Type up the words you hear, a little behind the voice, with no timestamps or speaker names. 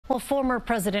Well, former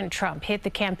President Trump hit the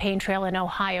campaign trail in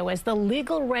Ohio as the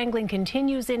legal wrangling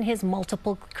continues in his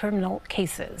multiple criminal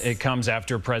cases. It comes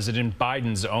after President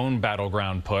Biden's own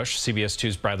battleground push. CBS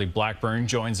 2's Bradley Blackburn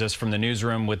joins us from the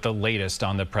newsroom with the latest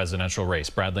on the presidential race.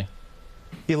 Bradley.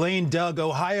 Elaine, Doug,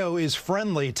 Ohio is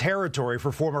friendly territory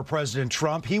for former President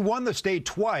Trump. He won the state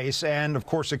twice, and of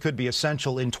course it could be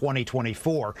essential in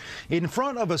 2024. In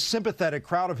front of a sympathetic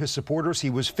crowd of his supporters, he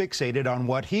was fixated on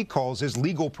what he calls his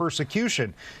legal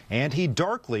persecution, and he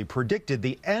darkly predicted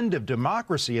the end of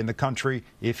democracy in the country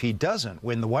if he doesn't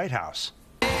win the White House.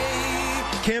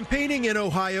 Campaigning in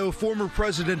Ohio, former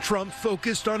President Trump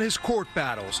focused on his court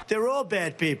battles. They're all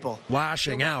bad people.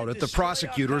 Lashing out at the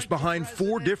prosecutors behind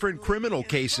 4 different criminal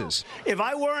cases. If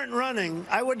I weren't running,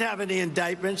 I wouldn't have any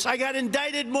indictments. I got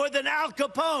indicted more than Al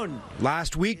Capone.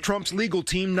 Last week, Trump's legal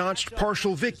team notched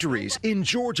partial victories. In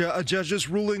Georgia, a judge's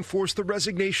ruling forced the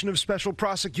resignation of Special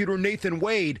Prosecutor Nathan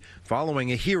Wade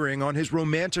following a hearing on his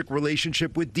romantic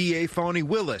relationship with DA Fani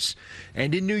Willis.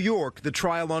 And in New York, the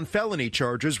trial on felony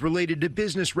charges related to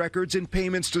business records and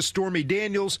payments to Stormy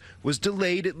Daniels was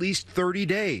delayed at least 30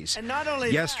 days. And not only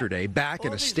yesterday, back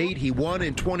in a state he won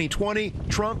in 2020,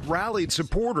 Trump rallied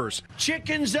supporters.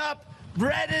 Chicken's up,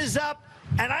 bread is up,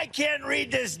 and I can't read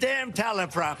this damn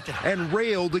teleprompter. And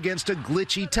railed against a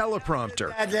glitchy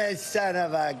teleprompter. That son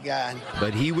of a gun.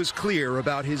 But he was clear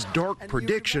about his dark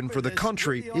prediction for the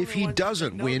country if he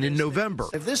doesn't win in November.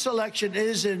 If this election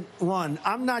isn't won,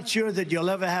 I'm not sure that you'll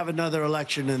ever have another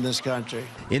election in this country.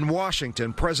 In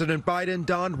Washington, President Biden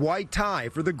donned white tie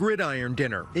for the gridiron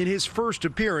dinner in his first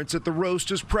appearance at the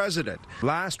roast as president.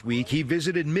 Last week, he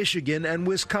visited Michigan and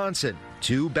Wisconsin,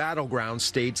 2 battleground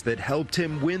states that helped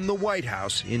him win the White House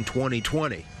in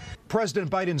 2020.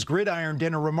 President Biden's gridiron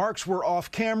dinner remarks were off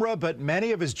camera, but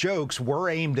many of his jokes were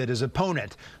aimed at his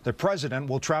opponent. The president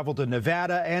will travel to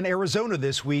Nevada and Arizona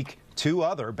this week, 2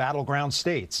 other battleground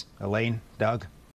states. Elaine, Doug.